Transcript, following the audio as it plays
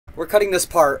We're cutting this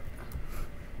part.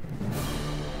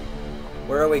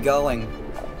 Where are we going?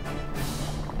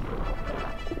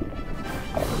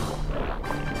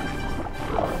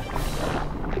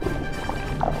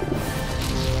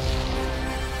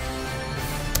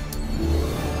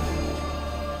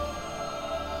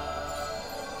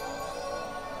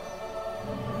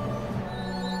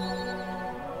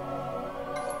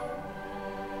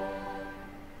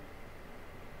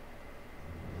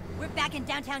 We're back in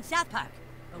downtown South Park.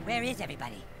 But where is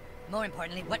everybody? More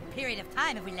importantly, what period of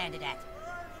time have we landed at?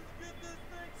 Alright, let's get this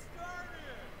thing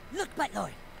started! Look,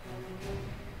 Buttlord!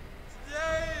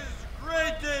 Today is a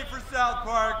great day for South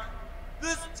Park.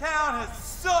 This town has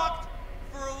sucked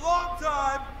for a long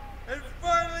time, and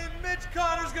finally Mitch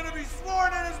Connor's gonna be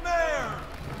sworn in as mayor!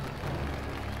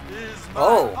 It is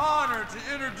my honor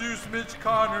to introduce Mitch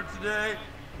Connor today,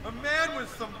 a man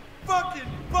with some fucking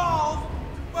balls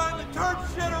to finally turn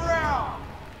shit around!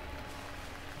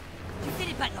 You did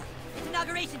it, Buttlord! It's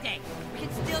Inauguration Day! We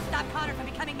can still stop Connor from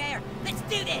becoming mayor! Let's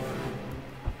do this!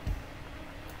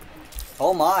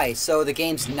 Oh my, so the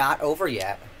game's not over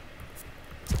yet.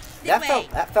 That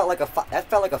felt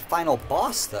like a final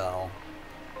boss though.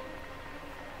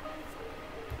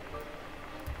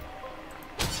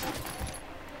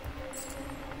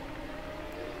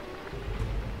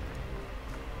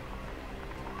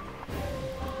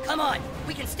 Come on!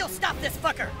 We can still stop this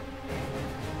fucker!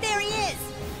 There he is!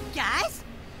 Guys?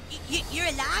 You're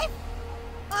alive?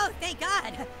 Oh, thank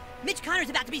God! Mitch Connor's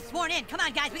about to be sworn in. Come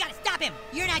on, guys, we gotta stop him!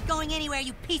 You're not going anywhere,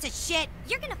 you piece of shit!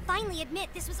 You're gonna finally admit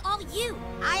this was all you!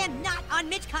 I am not on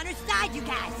Mitch Connor's side, you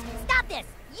guys! Stop this!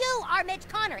 You are Mitch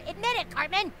Connor! Admit it,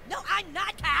 Cartman! No, I'm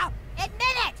not, Cal!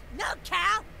 Admit it! No,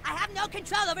 Cal! I have no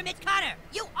control over Mitch Connor!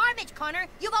 You are Mitch Connor!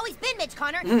 You've always been Mitch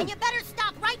Connor, and you better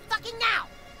stop right fucking now!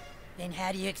 Then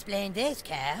how do you explain this,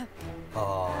 Cal?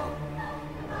 Oh.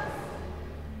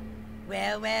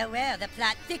 Well, the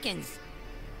plot thickens.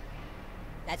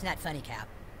 That's not funny, Cal.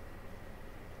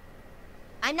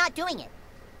 I'm not doing it.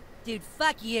 Dude,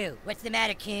 fuck you. What's the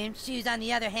matter, Coon? Shoes on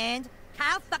the other hand?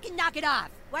 Cal, fucking knock it off.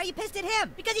 Why are you pissed at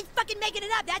him? Because he's fucking making it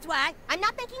up, that's why. I'm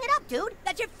not making it up, dude.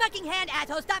 That's your fucking hand,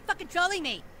 asshole. Stop fucking trolling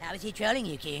me. How is he trolling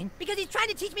you, Coon? Because he's trying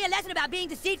to teach me a lesson about being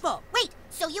deceitful. Wait,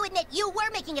 so you admit you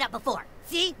were making it up before?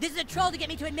 See? This is a troll to get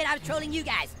me to admit I was trolling you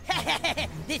guys.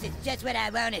 This is just what I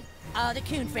wanted. All the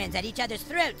Coon friends at each other's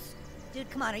throats. Dude,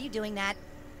 come on, are you doing that?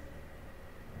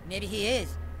 Maybe he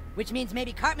is. Which means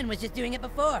maybe Cartman was just doing it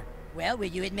before. Well, will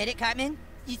you admit it, Cartman?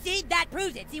 You see? That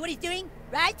proves it. See what he's doing?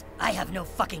 Right? I have no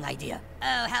fucking idea.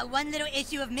 Oh, how one little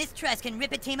issue of mistrust can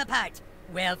rip a team apart.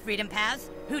 Well, Freedom Pals,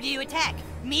 who do you attack?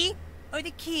 Me or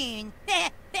the Coon?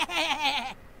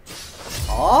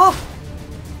 Oh?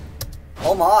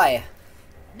 Oh my.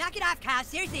 Knock it off, Kyle.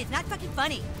 Seriously, it's not fucking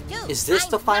funny. Dude, Is this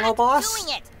the I'm final not boss?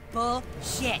 doing it.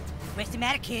 Bullshit. What's the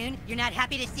matter, Coon? You're not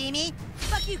happy to see me?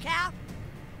 Fuck you, Cal.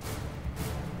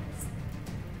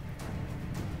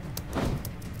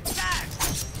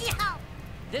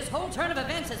 This whole turn of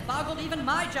events has boggled even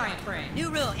my giant brain. New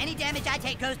rule. Any damage I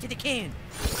take goes to the Coon.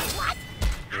 What?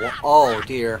 Oh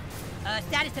dear.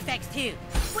 Status effects too.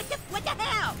 What the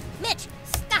hell? Mitch,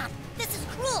 stop! This is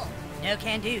cruel! No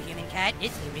can do, human cat.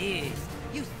 It's the ruse.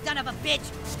 You son of a bitch!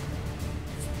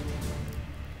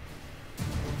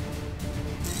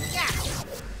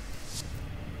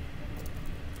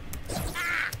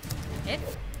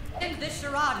 End this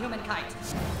charade, human kite.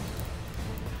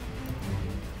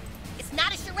 It's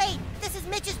not a charade! This is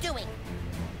Mitch's doing!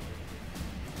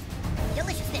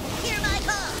 Deliciousness, hear my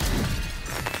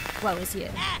call! Woe is you.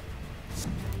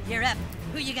 You're up.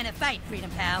 Who you gonna fight, Freedom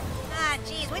Pal? Ah,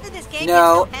 jeez, when did this game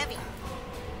No. get so heavy?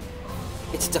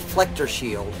 It's a deflector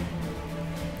shield.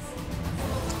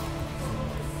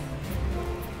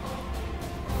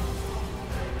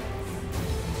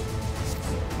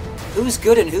 Who's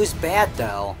good and who's bad,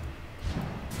 though?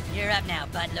 You're up now,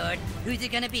 Buttlord. Who's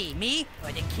it gonna be, me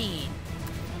or the Keen?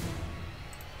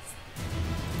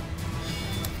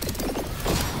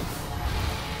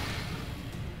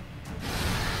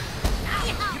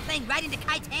 You're playing right into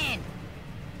Kite's hand.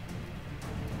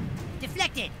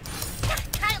 Deflected.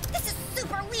 Kyle, this is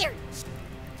super weird!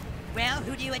 Well,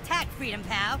 who do you attack, Freedom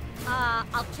Pal?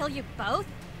 I'll kill you both?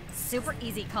 Super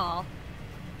easy call.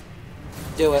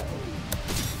 Do it.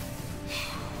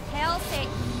 Hail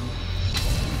Satan.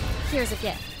 Here's a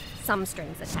gift. Some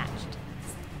strings attached.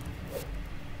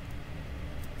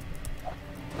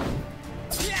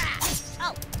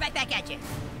 Oh, right back at you.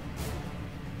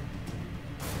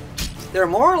 They're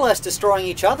more or less destroying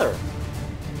each other.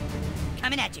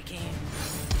 Coming at you, Coon.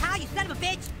 Kyle, you son of a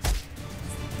bitch!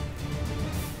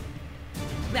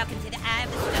 Welcome to the Eye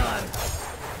of the Storm.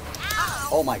 Ow!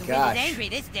 Oh my The wind gosh. is angry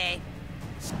this day.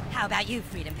 How about you,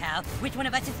 Freedom Pal? Which one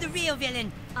of us is the real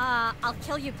villain? I'll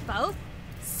kill you both?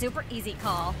 Super easy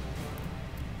call.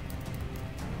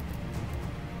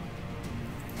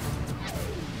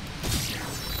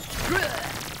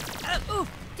 Ooh,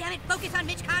 damn it, focus on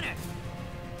Mitch Connor.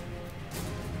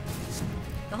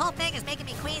 The whole thing is making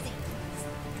me queasy.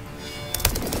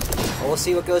 Well, we'll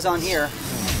see what goes on here.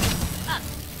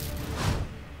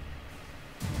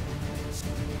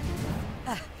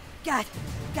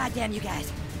 God damn you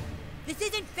guys. This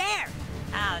isn't fair,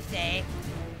 I'll say.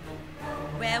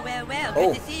 Well,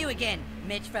 good to see you again,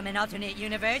 Mitch from an alternate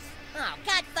universe. Oh,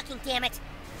 god fucking damn it.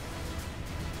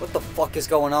 What the fuck is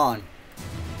going on?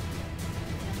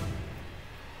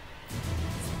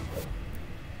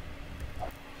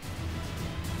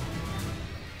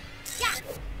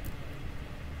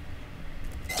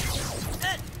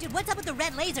 Dude, what's up with the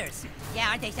red lasers? Yeah,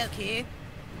 aren't they so cool?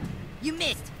 You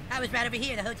missed. I was right over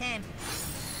here the whole time.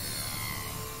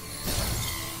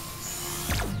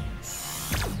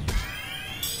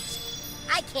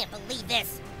 I can't believe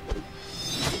this.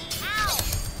 Ow!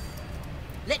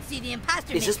 Let's see the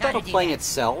imposter. Is this battle playing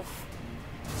itself?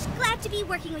 Glad to be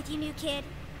working with you, new kid.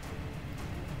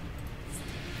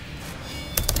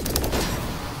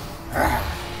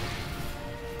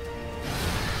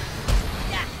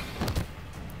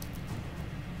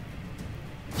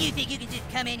 You think you can just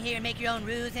come in here and make your own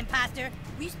ruse, imposter?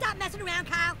 Will you stop messing around,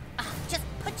 Kyle? Just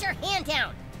put your hand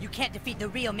down. You can't defeat the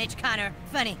real Mitch Connor.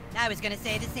 Funny, I was gonna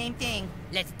say the same thing.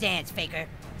 Let's dance, faker.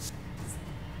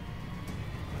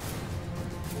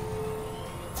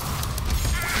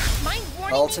 Mind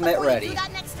warning Ultimate me before ready. you do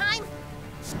that next time?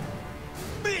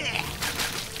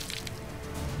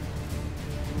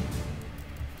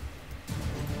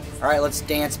 Alright, let's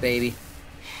dance, baby.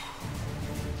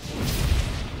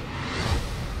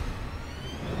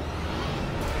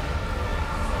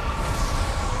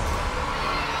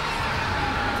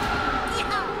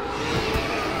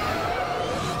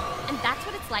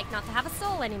 Like not to have a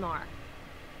soul anymore.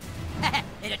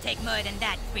 It'll take more than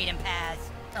that, Freedom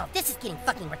Pals. Oh, this is getting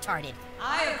fucking retarded.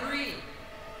 I agree.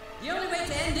 The only way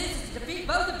to end this is to defeat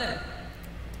both of them.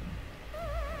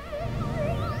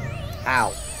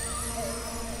 Ow.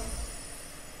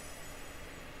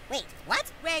 Wait,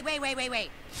 what?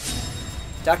 Wait.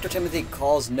 Dr. Timothy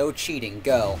calls no cheating.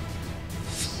 Go.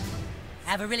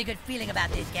 I have a really good feeling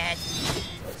about this, guys.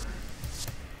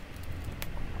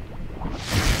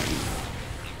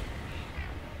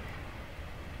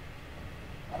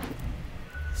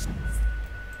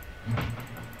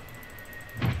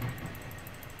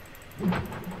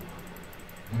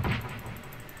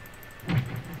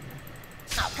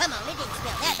 Oh, come on, it didn't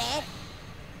smell that bad.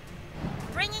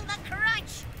 Bringing the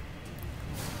crunch.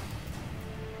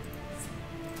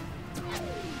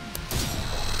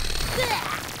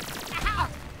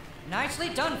 Nicely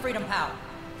done, Freedom Pal.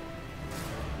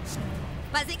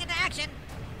 Buzzing into action.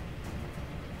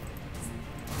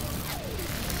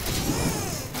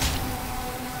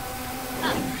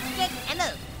 Kick and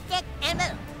move. Kick and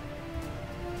move.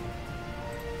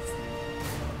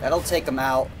 That'll take him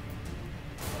out.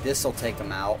 This'll take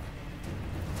him out.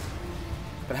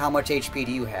 But how much HP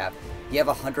do you have? You have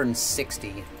 160.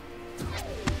 No!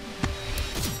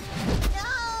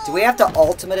 Do we have to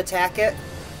ultimate attack it?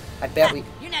 I bet we...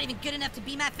 You're not even good enough to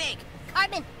be my fake.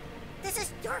 Cartman, this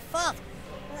is your fault.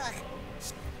 Ugh.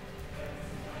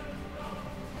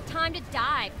 Time to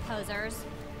die, posers.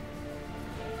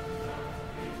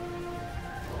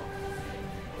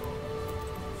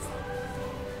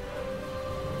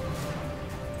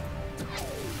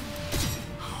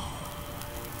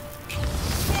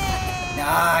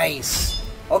 Nice!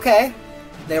 Okay.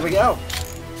 There we go.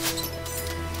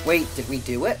 Wait, did we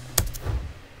do it?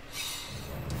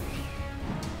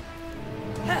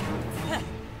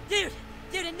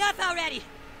 Dude, enough already!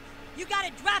 You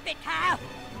gotta drop it, Kyle!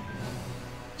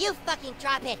 You fucking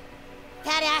drop it,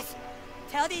 fat ass.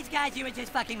 Tell these guys you were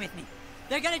just fucking with me.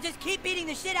 They're gonna just keep beating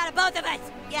the shit out of both of us!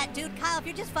 Yeah, dude, Kyle, if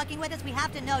you're just fucking with us, we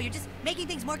have to know. You're just making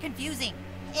things more confusing.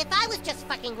 If I was just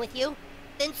fucking with you,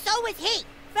 then so was he.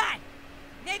 Fine!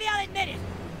 Maybe I'll admit it.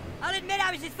 I'll admit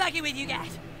I was just fucking with you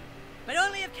guys. But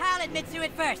only if Kyle admits to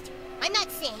it first. I'm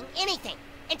not saying anything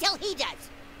until he does.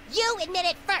 You admit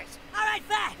it first. Alright,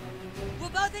 fine. We'll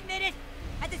both admit it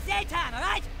at the same time,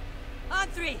 alright? On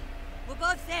three. We'll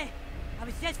both say, I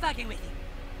was just fucking with you.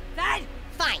 Fine?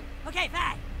 Fine. Okay,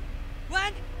 fine.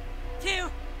 1, 2,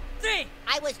 3.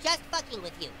 I was just fucking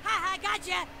with you. Ha,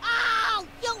 gotcha. Oh,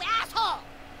 you asshole!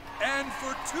 And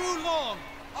for too long,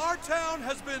 our town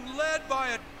has been led by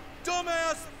a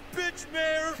dumbass bitch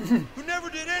mayor who never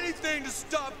did anything to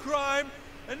stop crime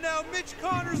and now Mitch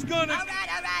Connor's gonna... All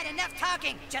right, enough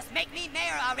talking. Just make me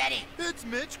mayor already. It's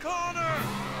Mitch Connor!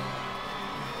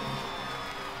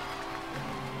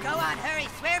 Go on, hurry,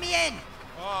 swear me in.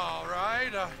 All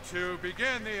right, to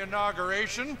begin the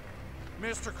inauguration,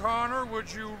 Mr. Connor,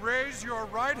 would you raise your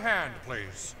right hand,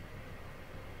 please?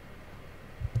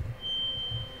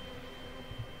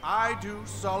 I do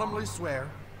solemnly swear.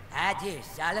 I do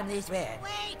solemnly swear.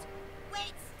 Wait,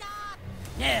 stop!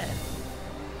 No,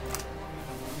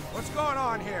 What's going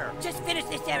on here? just finish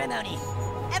the ceremony.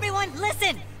 Everyone,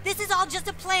 listen! This is all just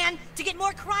a plan to get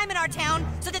more crime in our town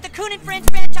so that the Coon and Friends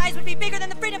franchise would be bigger than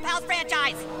the Freedom Pals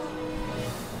franchise!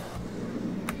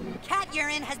 Cat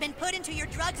urine has been put into your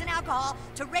drugs and alcohol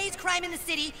to raise crime in the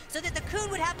city so that the Coon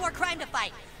would have more crime to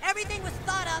fight. Everything was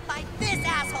thought of by this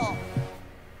asshole!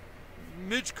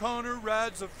 Mitch Connor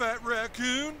rides a fat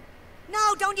raccoon?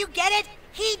 No, don't you get it?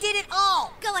 He did it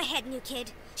all! Go ahead, new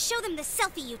kid. Show them the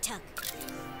selfie you took.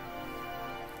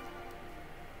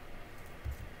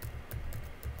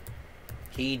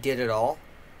 He did it all?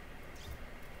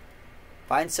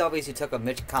 Find selfies he took of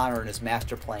Mitch Connor and his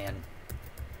master plan.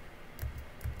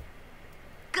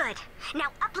 Good. Now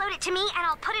upload it to me and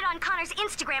I'll put it on Connor's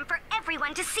Instagram for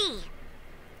everyone to see.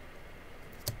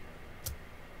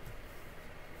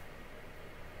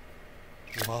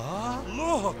 What?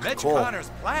 Look! Mitch Cool. Connor's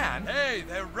plan? Hey,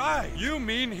 they're right. You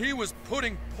mean he was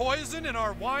putting poison in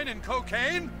our wine and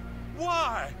cocaine?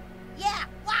 Why? Yeah,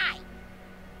 why?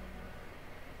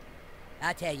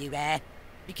 I'll tell you,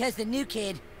 because the new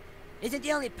kid isn't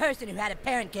the only person who had a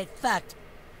parent get fucked.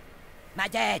 My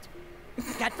dad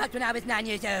got fucked when I was 9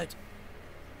 years old.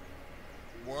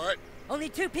 What? Only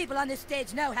 2 people on this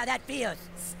stage know how that feels.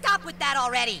 Stop with that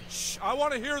already! Shh, I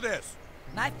want to hear this.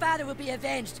 My father will be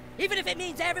avenged, even if it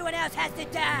means everyone else has to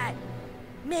die.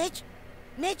 Mitch,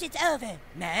 it's over.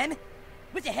 Ma'am,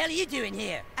 what the hell are you doing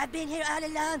here? I've been here all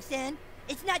along, son.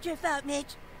 It's not your fault,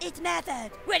 Mitch. It's my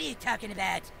fault. What are you talking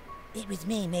about? It was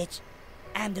me, Mitch.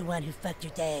 I'm the one who fucked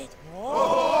your dad.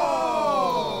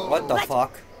 What the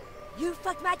fuck? You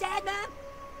fucked my dad, Mom?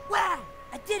 Why?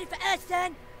 I did it for us,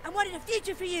 son. I wanted a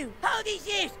future for you. All these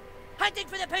years. Hunting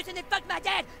for the person that fucked my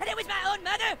dad, and it was my own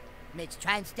mother. Mitch,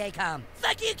 try and stay calm.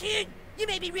 Fuck you, kid. You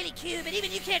may be really cute, but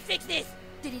even you can't fix this.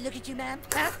 Did he look at you, Mom?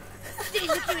 Huh? Did he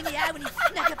look you in the eye when he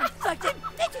snuck up and fucked him?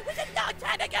 Bitch, it was a long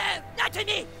time ago. Not to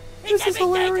me. This is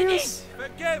hilarious.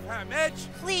 Forgive her, Mitch.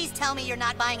 Please tell me you're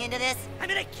not buying into this. I'm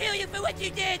gonna kill you for what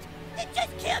you did.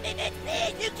 Just kill me, Mitch,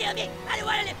 please. You kill me. I don't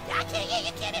want to live. I'll kill you.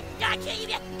 You kill me. I'll kill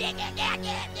you.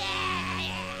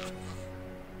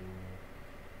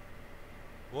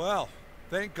 Well,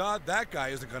 thank God that guy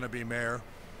isn't going to be mayor.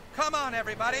 Come on,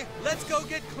 everybody. Let's go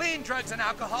get clean drugs and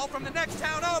alcohol from the next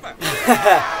town over.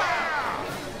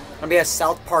 Gonna be a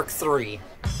South Park 3.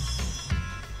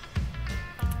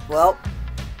 Well,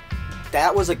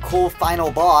 that was a cool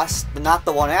final boss. Not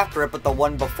the one after it, but the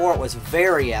one before it was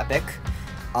very epic.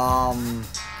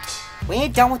 We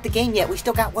ain't done with the game yet. We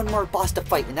still got one more boss to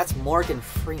fight, and that's Morgan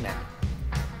Freeman.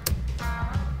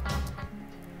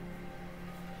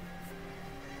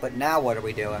 But now what are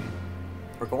we doing?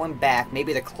 We're going back,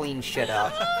 maybe to clean shit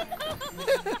up.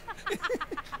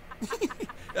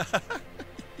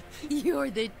 You're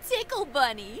the Tickle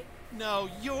Bunny. No,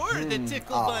 you're the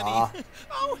Tickle aw. Bunny.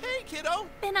 Oh, hey, kiddo.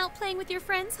 Been out playing with your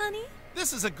friends, honey?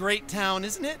 This is a great town,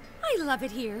 isn't it? I love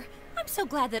it here. I'm so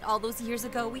glad that all those years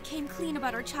ago we came clean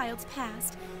about our child's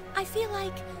past. I feel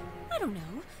like, I don't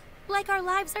know, like our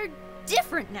lives are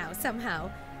different now somehow.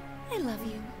 I love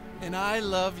you. And I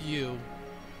love you.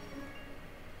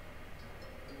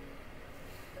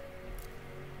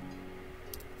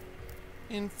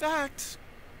 In fact,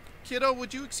 kiddo,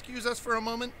 would you excuse us for a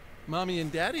moment? Mommy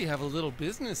and Daddy have a little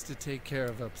business to take care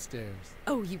of upstairs.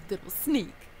 Oh, you little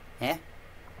sneak. Huh?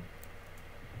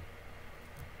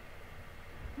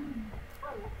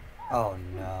 Oh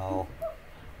no.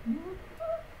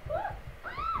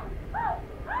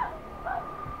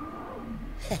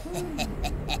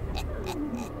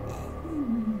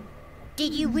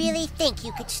 Did you really think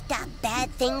you could stop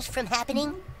bad things from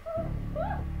happening?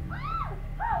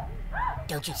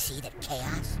 Don't you see that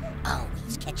chaos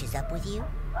always catches up with you?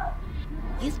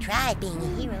 You've tried being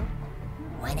a hero.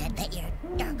 Why not let your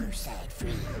darker side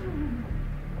free?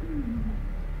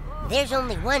 There's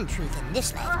only one truth in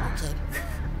this life, my kid.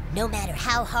 No matter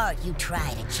how hard you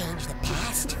try to change the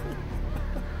past,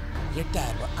 your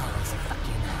dad will always fuck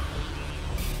your mom.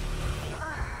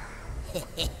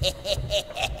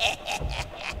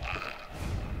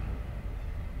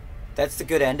 That's the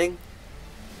good ending?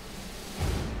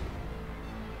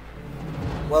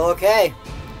 Well, okay.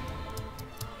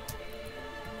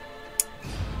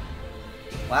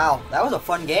 Wow, that was a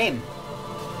fun game.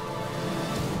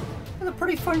 a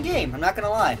pretty fun game, I'm not gonna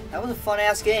lie. That was a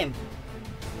fun-ass game.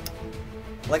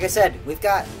 Like I said, we've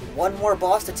got one more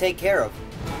boss to take care of.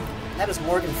 And that is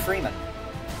Morgan Freeman.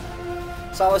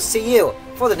 So I will see you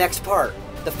for the next part,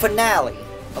 the finale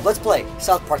of Let's Play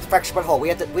South Park: The Fractured But Whole. We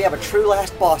have a true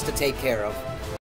last boss to take care of.